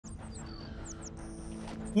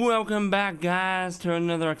Welcome back, guys, to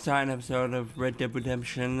another exciting episode of Red Dead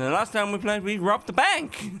Redemption. The last time we played, we robbed the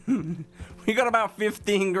bank. We got about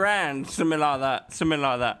 15 grand, something like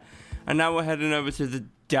that. And now we're heading over to the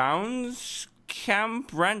Downs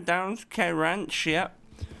Ranch, yep.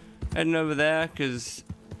 Heading over there, because,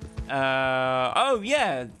 oh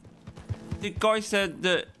yeah, the guy said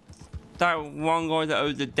that one guy that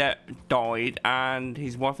owed the debt died, and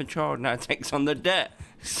his wife and child now takes on the debt.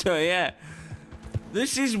 So yeah.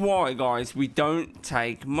 This is why, guys, we don't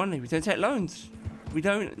take money. We don't take loans. We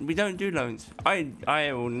don't do loans. I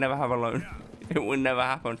will never have a loan. It will never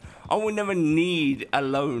happen. I will never need a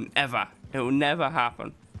loan ever. It will never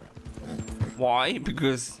happen. Why?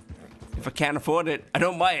 Because if I can't afford it, I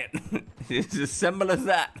don't buy it. It's as simple as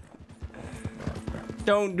that.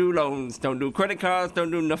 Don't do loans. Don't do credit cards.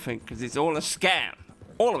 Don't do nothing, because it's all a scam.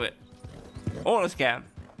 All of it. All a scam.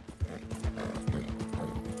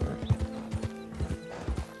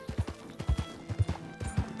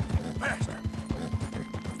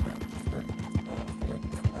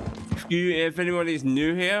 If anybody's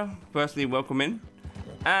new here, firstly, welcome in,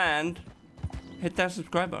 and hit that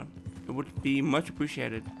subscribe button. It would be much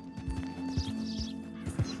appreciated.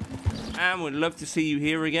 And we'd love to see you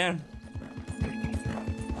here again.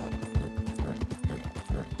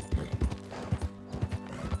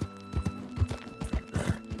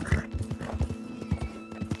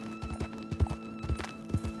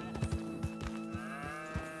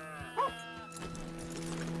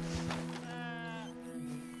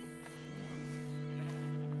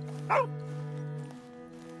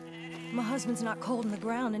 My husband's not cold in the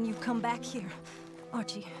ground, and you've come back here.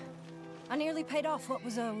 Archie, I nearly paid off what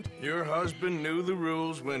was owed. Your husband knew the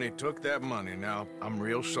rules when he took that money. Now, I'm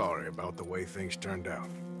real sorry about the way things turned out,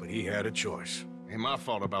 but he had a choice. Ain't my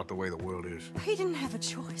fault about the way the world is. He didn't have a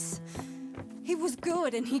choice. He was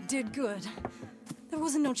good, and he did good. There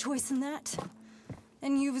wasn't no choice in that.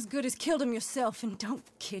 And you've as good as killed him yourself, and don't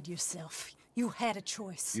kid yourself. You had a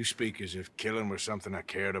choice. You speak as if killing was something I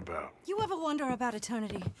cared about. You ever wonder about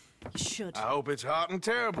eternity? You should. I hope it's hot and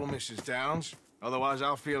terrible, Mrs. Downs. Otherwise,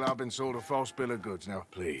 I'll feel I've been sold a false bill of goods. Now,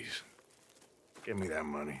 please, give me that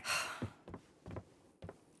money.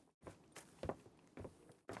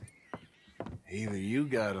 Either you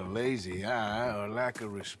got a lazy eye or lack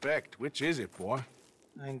of respect. Which is it, boy?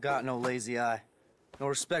 I ain't got no lazy eye. No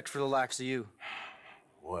respect for the likes of you.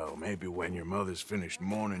 Well, maybe when your mother's finished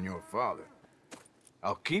mourning your father,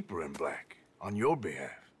 I'll keep her in black, on your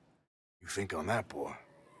behalf. You think on that, boy?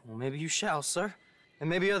 Well, maybe you shall, sir. And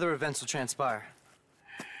maybe other events will transpire.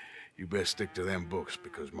 You best stick to them books,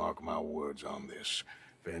 because mark my words on this.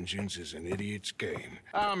 Vengeance is an idiot's game.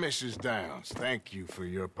 Ah, Mrs. Downs, thank you for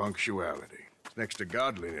your punctuality. It's next to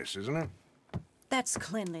godliness, isn't it? That's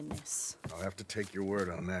cleanliness. I'll have to take your word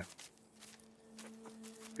on that.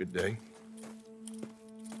 Good day.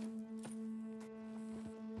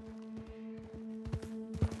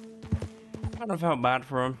 Kind of felt bad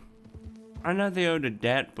for him. I know they owed a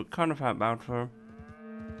debt, but kind of felt bad for him.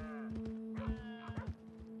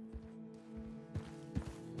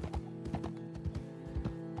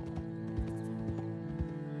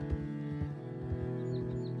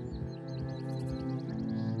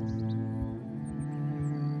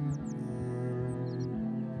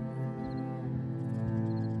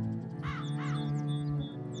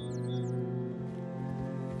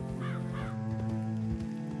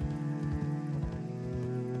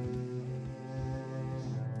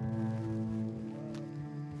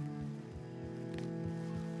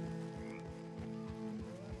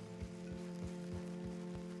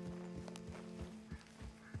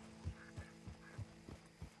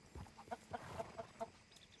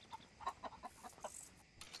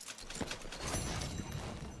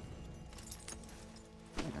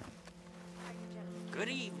 Good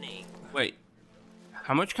evening. Wait,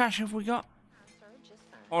 how much cash have we got?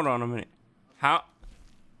 Hold on a minute. How?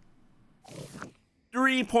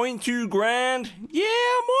 3.2 grand? Yeah,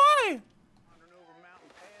 boy!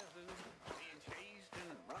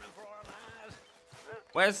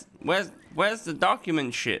 Where's the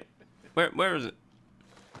document shit? Where is it?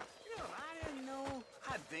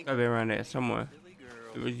 Gotta be around there somewhere.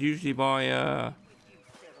 It was usually by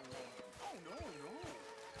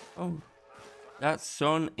oh. That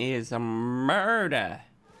son is a murder.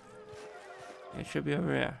 It should be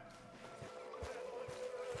over here.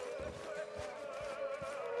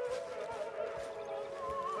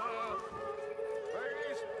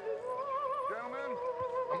 Ladies, gentlemen,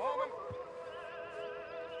 a moment.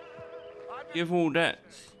 Give all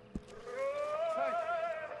debts.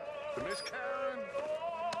 To Miss Karen,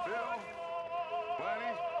 Bill,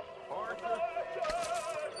 Lenny, Parker.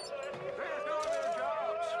 They're doing their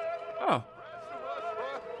jobs.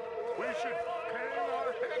 we should hang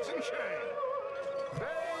our heads in shame.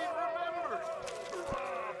 They remembered to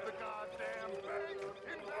rob the goddamn bank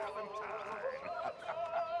in Valentine.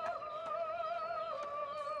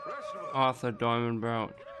 Rest of us, Arthur Diamond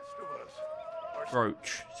Brooch. rest of us are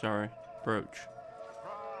Brooch. Sorry. Brooch.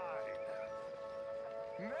 pride.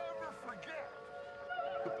 Never forget.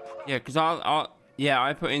 Yeah, because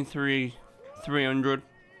I put in 300.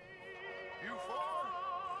 You fought.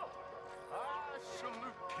 I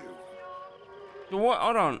salute you. So what?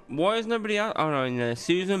 Hold on. Why is nobody else? Oh no, in there.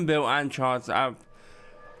 Susan, Bill, and Charles.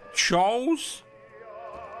 Charles?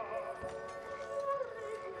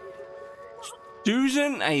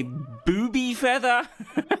 Susan, a booby feather?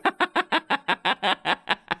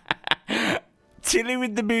 Tilly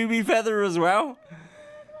with the booby feather as well?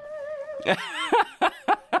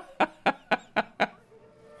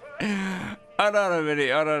 Hold on a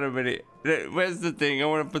minute. Where's the thing? I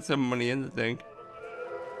want to put some money in the thing.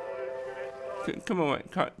 Come on, wait.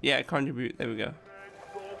 Yeah, contribute. There we go.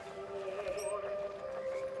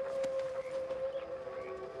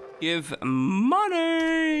 Give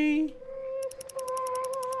money.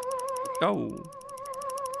 Go.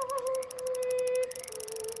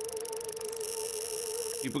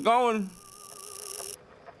 Keep it going.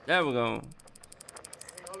 There we go.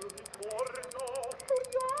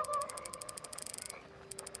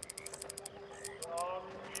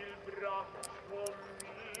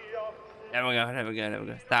 There we go.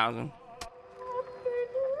 1,000.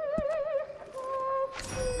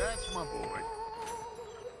 That's my boy.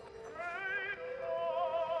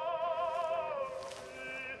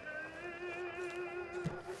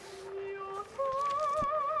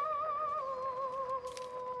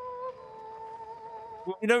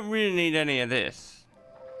 Well, we don't really need any of this.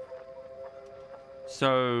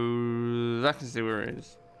 So I can see where it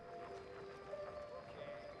is.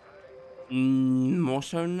 More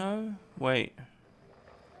so no? Wait.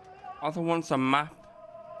 Other wants a map.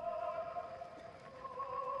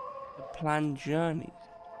 The planned journeys.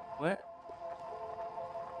 What?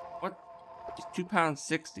 What? It's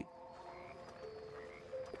 £2.60.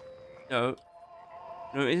 No.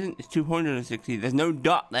 No, it isn't. It's 260. There's no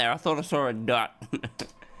dot there. I thought I saw a dot.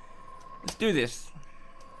 Let's do this.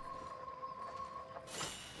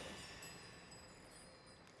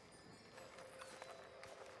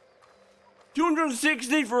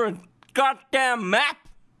 $260 for a goddamn map?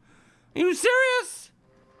 Are you serious?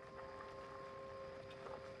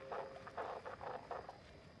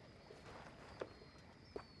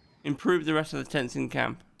 Improve the rest of the tents in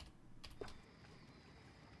camp.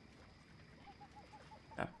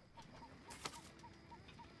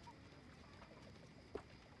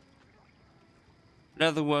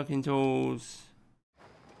 Leather working tools.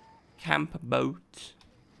 Camp boat.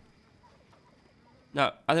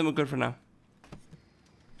 No, I think we're good for now.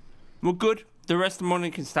 We're good. The rest of the money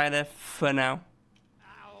can stay there for now.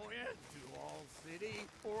 I went to all city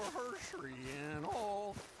for herstory and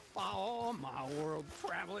all my world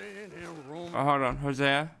traveling and roaming. Oh, hold on,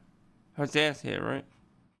 Hosea. Hosea's here, right?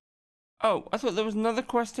 Oh, I thought there was another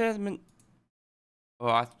quest here. Oh,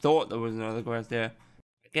 I thought there was another quest here.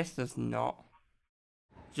 I guess there's not.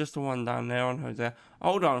 Just the one down there on Hosea.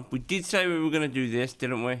 Hold on, we did say we were gonna do this,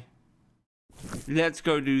 didn't we? Let's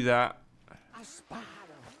go do that. I spied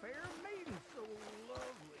a fair maiden so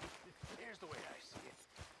lovely. Here's the way I see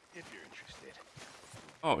it, if you're interested.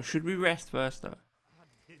 Oh, should we rest first though?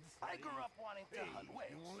 I grew up wanting to hunt You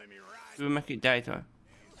whales. won't let me ride? Should we make it daytime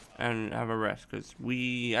and have a rest? Because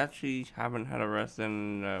we actually haven't had a rest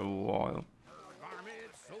in a while.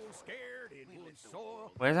 Varmint so scared it would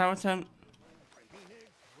soil. Where's our tent?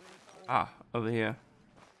 Ah, over here.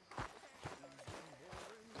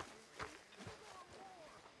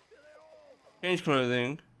 Change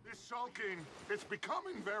clothing. This sulking, it's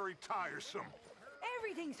becoming very tiresome.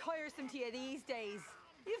 Everything's tiresome to you these days.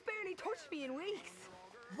 You've barely touched me in weeks.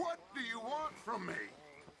 What do you want from me?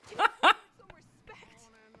 Some respect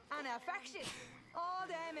and affection. All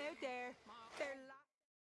them out there,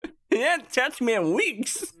 they're He hasn't touched me in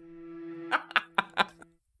weeks.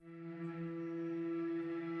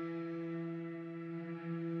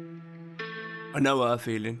 I know her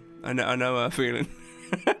feeling. I know her feeling.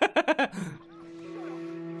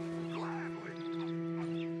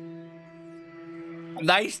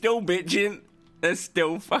 They still bitching. They're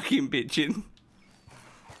still fucking bitching.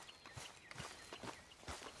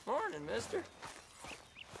 Morning, mister.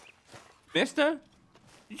 Mister?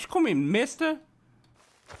 You just call me Mister?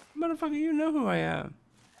 Motherfucker, you know who I am.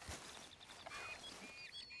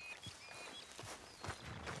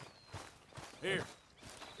 Here.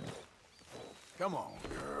 Come on,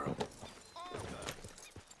 girl.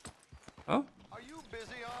 Oh? Are you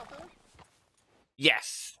busy, Arthur?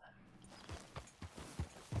 Yes.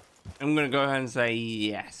 I'm gonna go ahead and say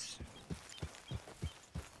yes.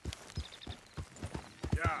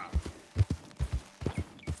 Yeah.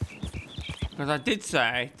 Because I did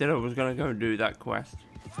say that I was gonna go do that quest.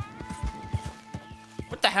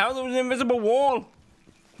 What the hell? There was an invisible wall!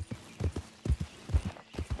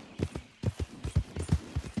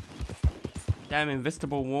 Damn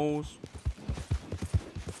invisible walls.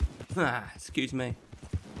 Ah, excuse me.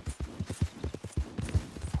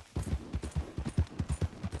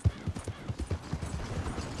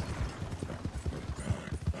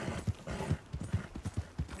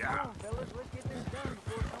 Yeah. Fellas, let's get this done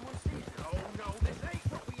before someone sees it. Oh no, this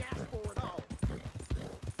ain't what we asked for at all.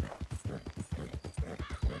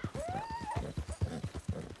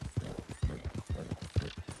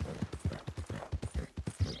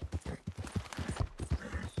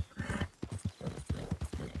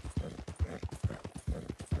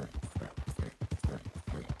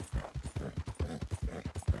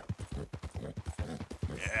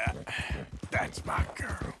 Yeah. That's my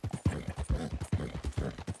girl.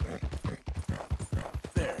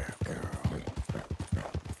 There, girl.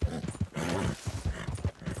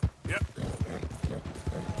 Yep.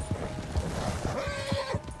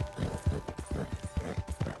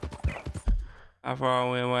 How far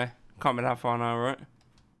are we away? Can't be that far now, right?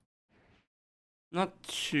 Not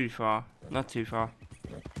too far. Not too far.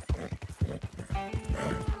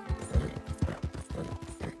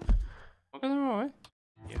 Look at the right.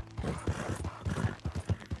 Yeah.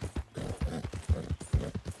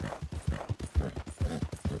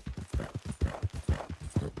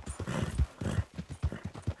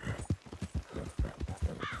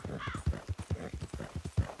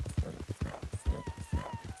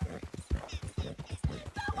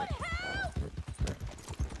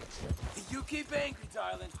 You keep angry,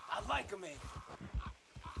 darling. I like him angry.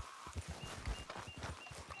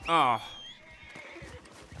 Oh.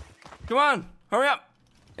 Come on, hurry up.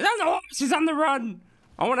 It's on the horse, she's on the run.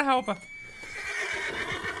 I want to help her.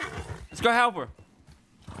 Let's go help her.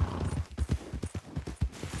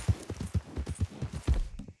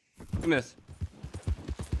 Give me this.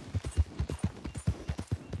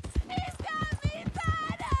 He's got me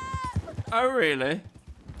tied up! Oh, really?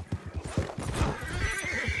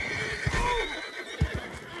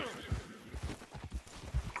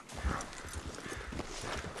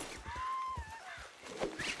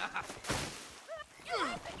 You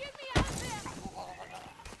have to get me out of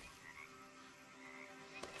there!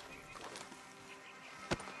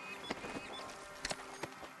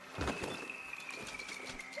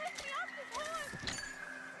 Take me off this horse!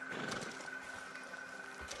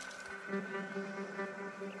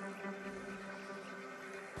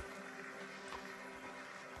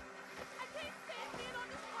 I can't stand being on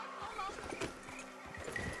this horse so long.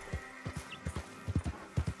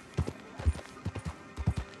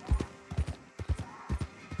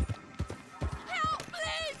 Help,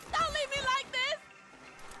 please! Don't leave me like this!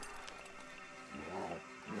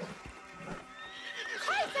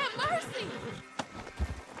 Christ have mercy!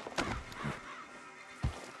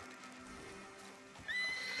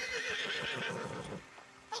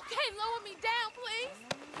 Okay, lower me down, please.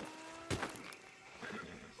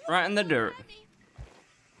 Right in the dirt. Let me-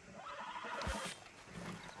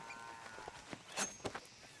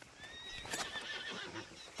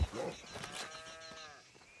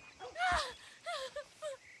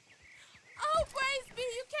 Oh, praise be,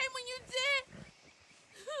 you came when you did.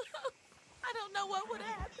 I don't know what would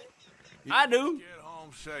happen. I do. Get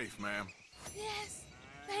home safe, ma'am. Yes,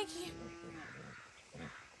 thank you.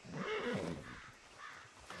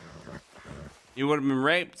 You would have been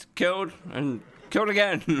raped, killed, and killed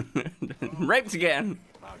again. Raped again.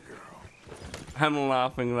 My girl. I'm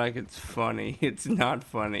laughing like it's funny. It's not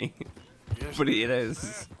funny. Yes, But it is.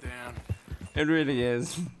 left down. It really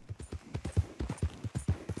is.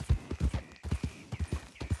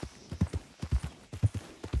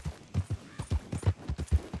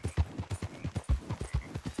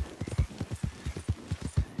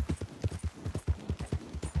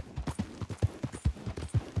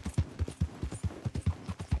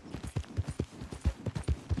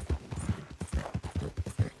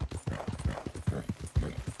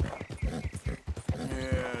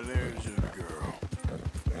 Yeah, there's a girl.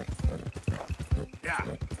 Yeah.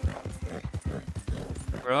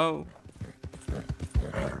 Bro.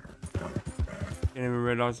 Didn't even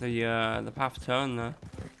realize the path turned there.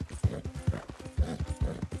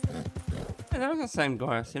 Yeah, that was the same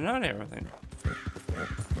guy I've seen earlier, I think.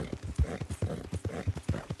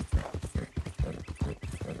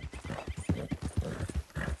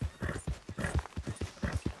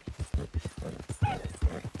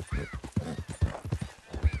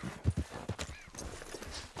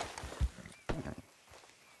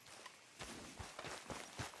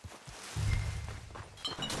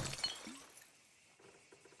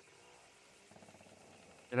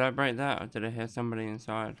 Did I break that or did I hear somebody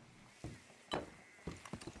inside?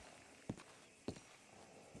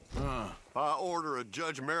 By order of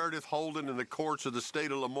Judge Meredith Holden in the courts of the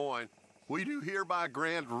state of Lemoyne, we do hereby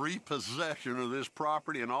grant repossession of this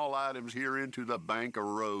property and all items herein to the Bank of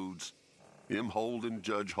Roads. M. Holden,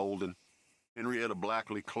 Judge Holden, Henrietta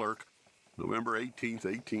Blackley, Clerk, November 18th,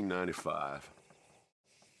 1895.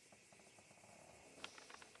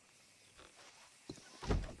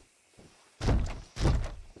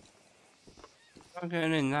 I'm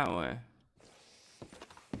getting in that way.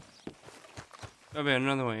 Gotta be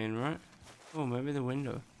another way in, right? Oh, maybe the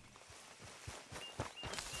window.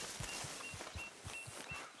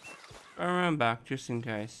 Go around back, just in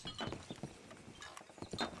case.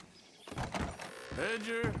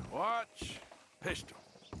 Hedger, watch, pistol.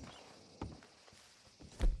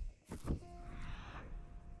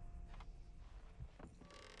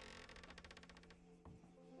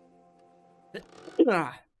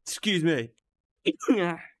 Excuse me.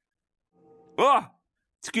 Oh!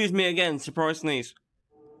 Excuse me again, surprise sneeze.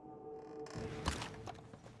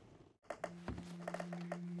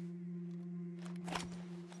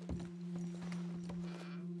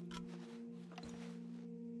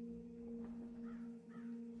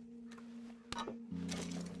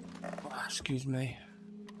 Oh, excuse me.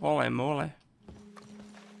 Holy moly.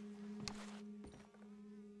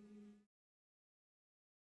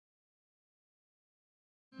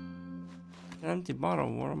 An empty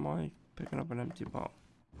bottle. What am I picking up an empty bottle?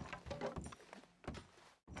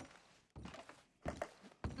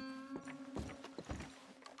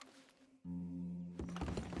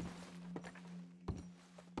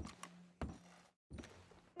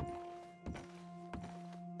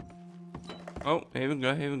 Oh, here we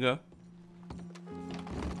go, here we go.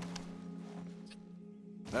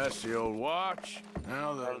 That's the old watch.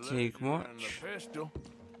 Now the Antique ledger and watch. the pistol.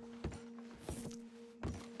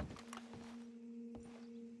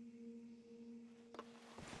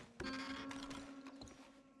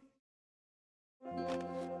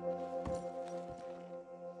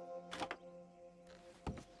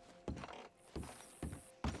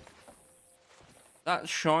 That's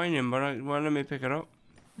shining, but well, let me pick it up.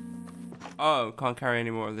 Oh, can't carry any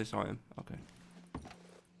more of this item. Okay.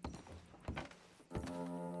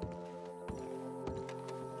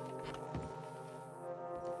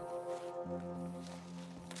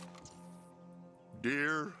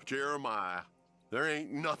 Dear Jeremiah, there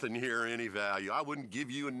ain't nothing here of any value. I wouldn't give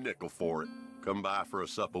you a nickel for it. Come by for a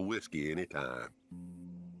sup of whiskey anytime.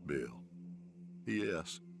 Bill.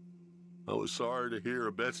 P.S. I was sorry to hear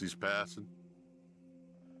of Betsy's passing.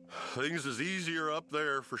 Things is easier up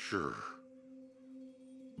there for sure.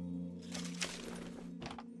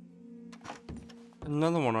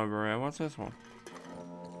 Another one over here. What's this one?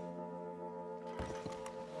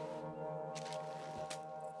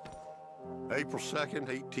 April 2nd,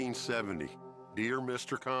 1870. Dear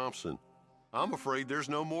Mr. Thompson, I'm afraid there's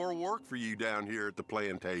no more work for you down here at the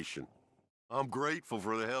plantation. I'm grateful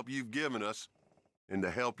for the help you've given us and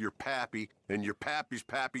the help your pappy and your pappy's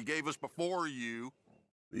pappy gave us before you.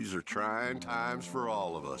 These are trying times for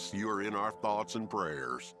all of us. You are in our thoughts and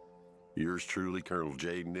prayers. Yours truly, Colonel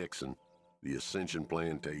J. Nixon, the Ascension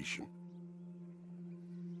Plantation.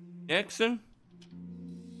 Nixon?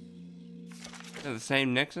 Is that the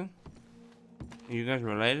same Nixon? Are you guys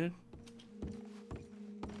related?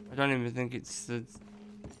 I don't even think it's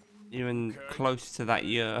even close to that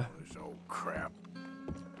year. This old crap.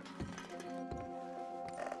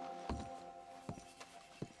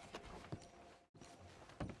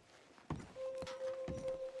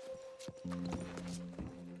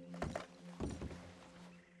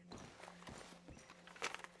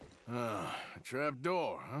 A trap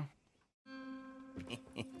door, huh?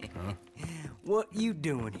 What you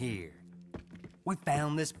doing here? We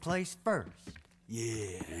found this place first.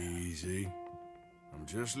 Yeah. Easy. I'm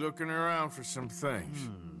just looking around for some things.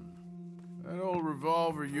 That old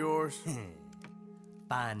revolver yours?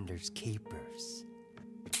 Finders keepers.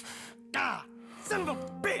 Ah! Son of a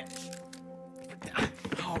bitch!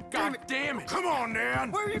 Oh, God damn it! Come on,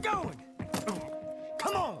 Dan! Where are you going?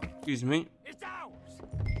 Come on! Excuse me. It's ours!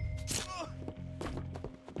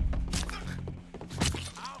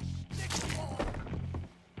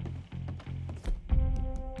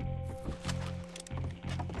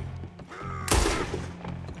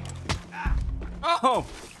 Oh!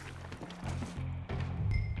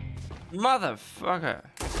 Motherfucker.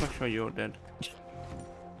 Make sure you're dead.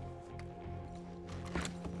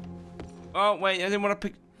 Oh, wait, I didn't want to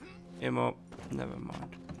pick him up. Never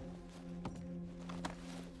mind.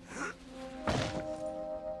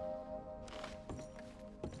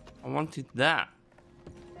 I wanted that.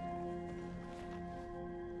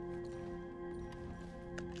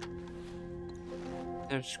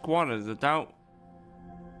 They're squatters, I doubt.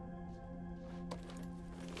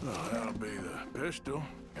 Oh, that'll be the pistol.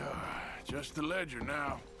 Just the ledger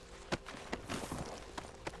now.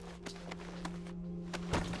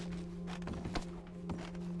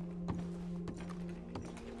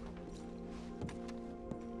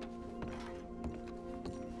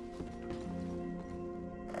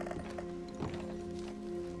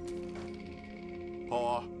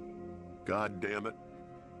 Pa, God damn it.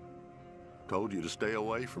 Told you to stay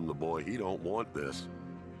away from the boy. He don't want this.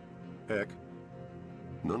 Heck,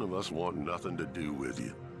 none of us want nothing to do with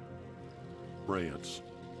you. Rance.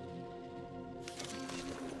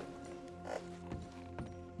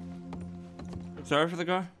 Sorry for the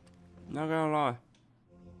guy. Not gonna lie.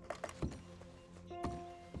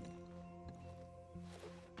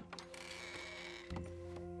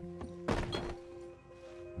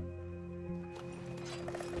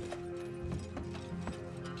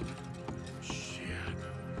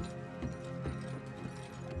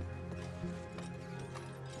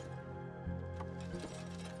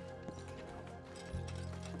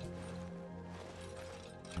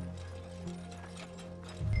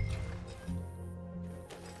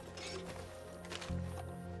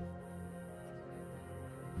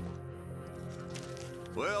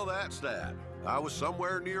 Well, that's that. I was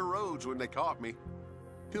somewhere near Rhodes when they caught me.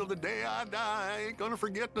 Till the day I die, I ain't gonna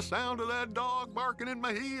forget the sound of that dog barking in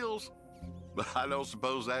my heels. But I don't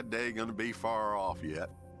suppose that day ain't gonna be far off yet.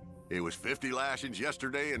 It was 50 lashings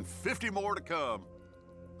yesterday and 50 more to come.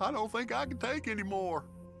 I don't think I can take any more.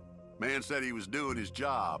 Man said he was doing his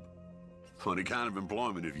job. Funny kind of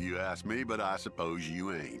employment if you ask me, but I suppose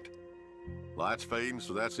you ain't. Light's fading,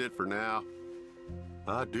 so that's it for now.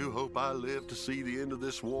 I do hope I live to see the end of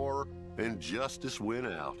this war and justice win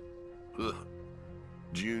out. Ugh.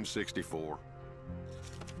 June 64.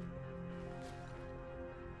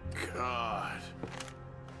 God.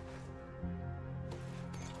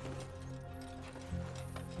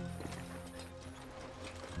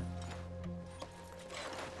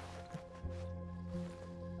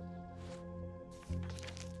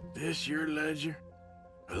 This your ledger?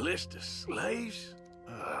 A list of slaves?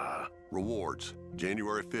 Rewards.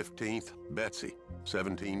 January 15th, Betsy,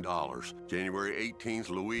 $17. January 18th,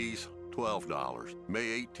 Louise, $12.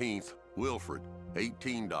 May 18th, Wilfred,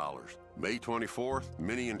 $18. May 24th,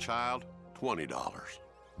 Minnie and Child, $20.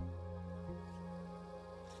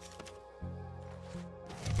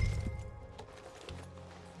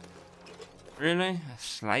 Really? A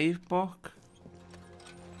slave book?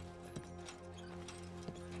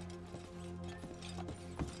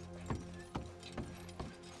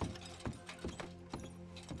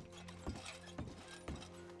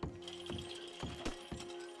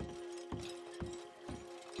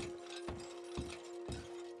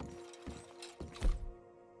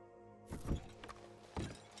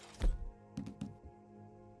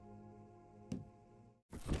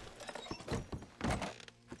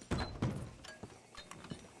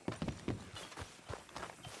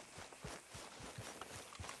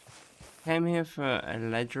 Came here for a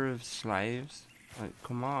ledger of slaves? Like,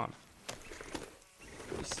 come on.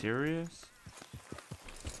 Are you serious?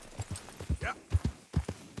 Yeah.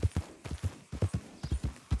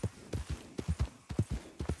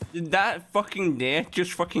 Did that fucking deer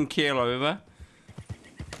just fucking keel over?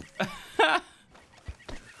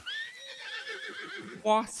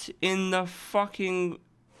 What in the fucking...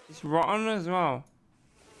 It's rotten as well.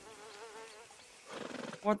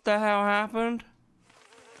 What the hell happened?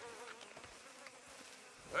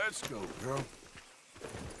 Let's go, girl.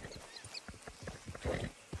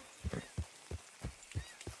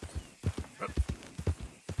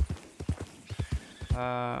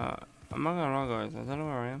 I'm not gonna lie, guys. I don't know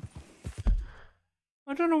where I am.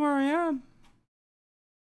 I don't know where I am.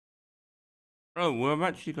 Oh, well, I'm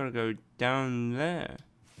actually gonna go down there.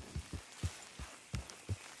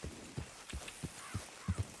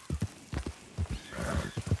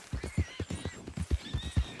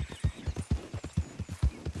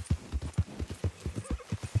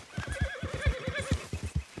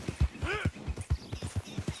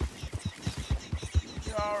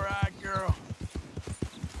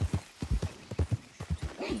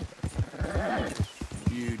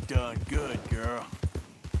 Done good, girl.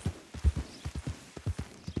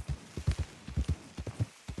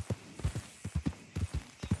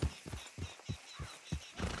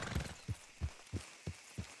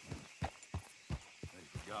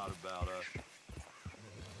 They forgot about us.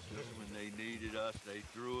 Just when they needed us, they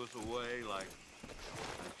threw us away like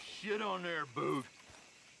shit on their boot.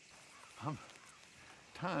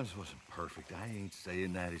 Times wasn't perfect. I ain't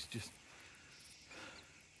saying that. It's just...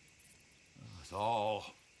 It's all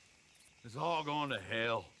It's all going to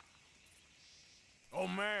hell. Oh,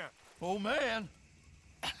 man. Oh, man.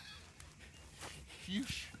 You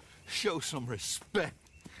show some respect.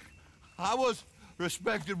 I was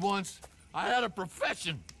respected once. I had a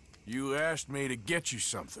profession. You asked me to get you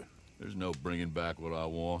something. There's no bringing back what I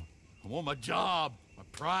want. I want my job, my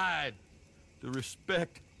pride, the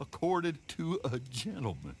respect accorded to a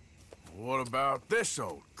gentleman. What about this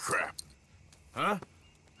old crap? Huh?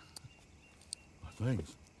 My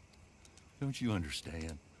things. Don't you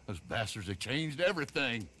understand? Those bastards, they changed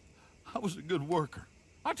everything. I was a good worker.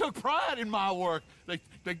 I took pride in my work. They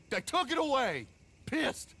took it away.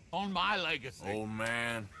 Pissed on my legacy. Old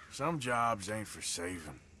man, some jobs ain't for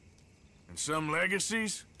saving. And some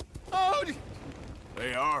legacies, Oh,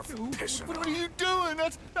 they are for pissing what on. are you doing?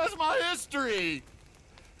 That's my history.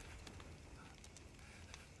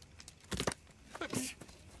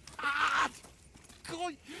 Ah!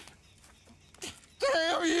 God.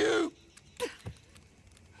 Damn you!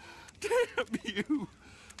 Damn you!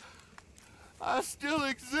 I still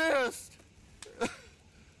exist.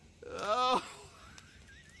 Oh.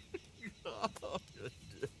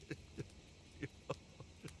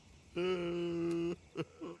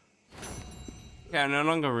 Yeah, I no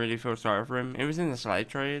longer really feel sorry for him. He was in the slave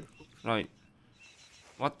trade. Like,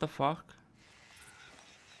 what the fuck?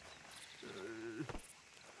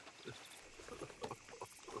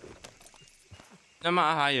 No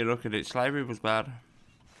matter how you look at it, slavery was bad.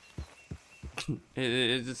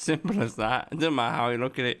 It's as simple as that. It doesn't matter how you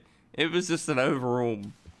look at it. It was just an overall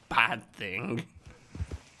bad thing.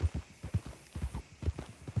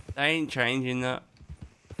 They ain't changing that.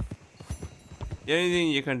 The only thing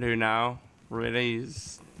you can do now, really,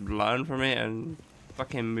 is learn from it and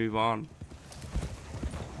fucking move on.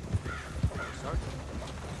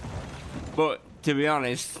 But, to be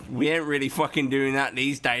honest, we ain't really fucking doing that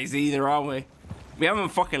these days either, are we? We haven't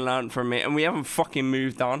fucking learned from it and we haven't fucking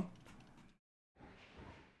moved on.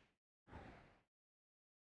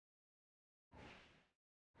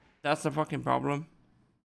 That's the fucking problem.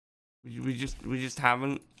 We just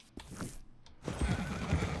haven't.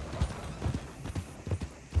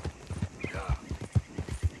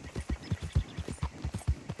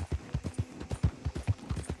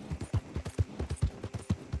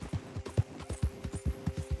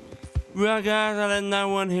 Well guys, I'll end that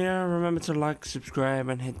one here. Remember to like, subscribe,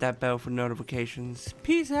 and hit that bell for notifications.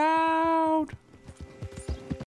 Peace out!